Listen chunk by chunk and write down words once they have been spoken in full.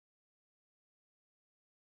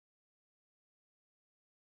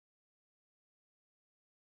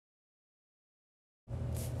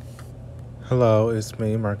Hello, it's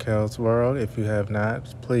me, Markel's World. If you have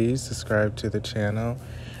not, please subscribe to the channel.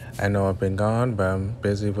 I know I've been gone, but I'm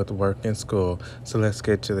busy with work and school. So let's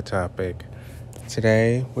get to the topic.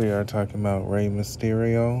 Today, we are talking about Rey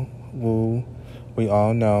Mysterio, who we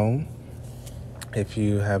all know. If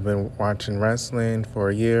you have been watching wrestling for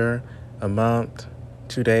a year, a month,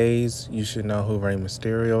 2 days, you should know who Rey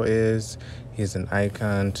Mysterio is. He's an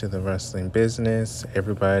icon to the wrestling business.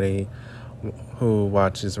 Everybody who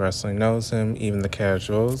watches wrestling knows him, even the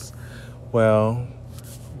casuals. Well,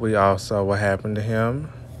 we all saw what happened to him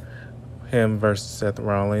versus Seth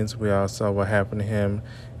Rollins. We all saw what happened to him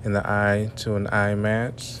in the eye to an eye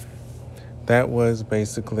match. That was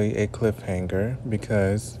basically a cliffhanger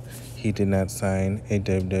because he did not sign a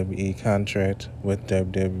WWE contract with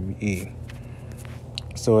WWE.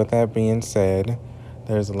 So with that being said,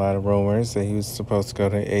 there's a lot of rumors that he was supposed to go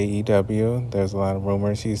to AEW. There's a lot of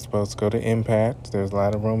rumors he's supposed to go to Impact. There's a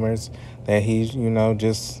lot of rumors that he,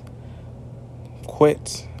 just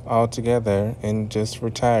quit altogether and just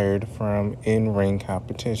retired from in-ring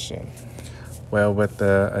competition. Well, with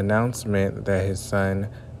the announcement that his son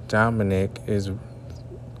Dominic is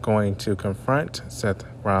going to confront Seth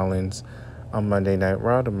Rollins on Monday Night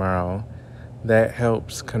Raw tomorrow, that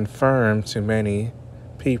helps confirm to many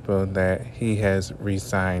people that he has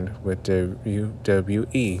re-signed with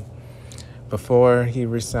WWE. Before he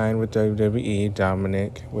re-signed with WWE,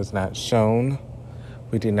 Dominic was not shown.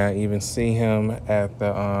 We did not even see him at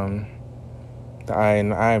the eye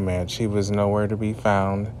in eye match. He was nowhere to be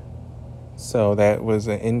found. So that was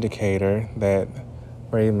an indicator that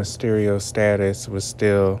Rey Mysterio's status was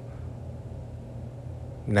still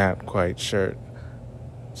not quite sure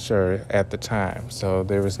at the time. So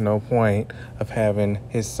there was no point of having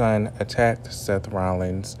his son attack Seth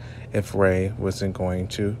Rollins if Rey wasn't going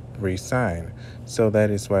to re-sign. So that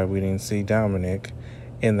is why we didn't see Dominic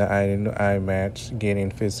in the eye match getting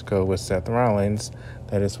physical with Seth Rollins.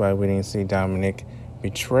 That is why we didn't see Dominic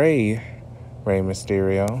betray Rey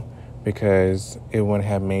Mysterio, because it wouldn't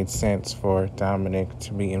have made sense for Dominic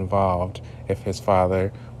to be involved if his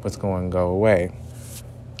father was going to go away.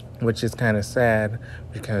 Which is kind of sad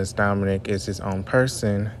because Dominic is his own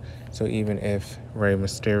person. So even if Rey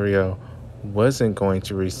Mysterio wasn't going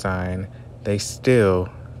to resign, they still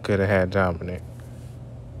could have had Dominic.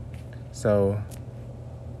 So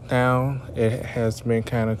now it has been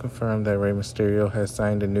kind of confirmed that Rey Mysterio has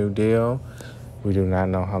signed a new deal. We do not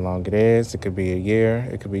know how long it is. It could be a year.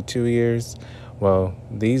 It could be 2 years. Well,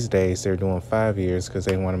 these days they're doing 5 years because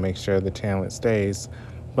they want to make sure the talent stays.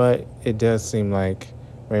 But it does seem like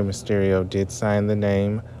Rey Mysterio did sign the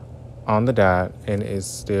name on the dot and is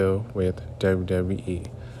still with WWE.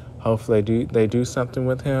 Hopefully they do something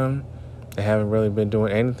with him. They haven't really been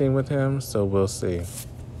doing anything with him, so we'll see.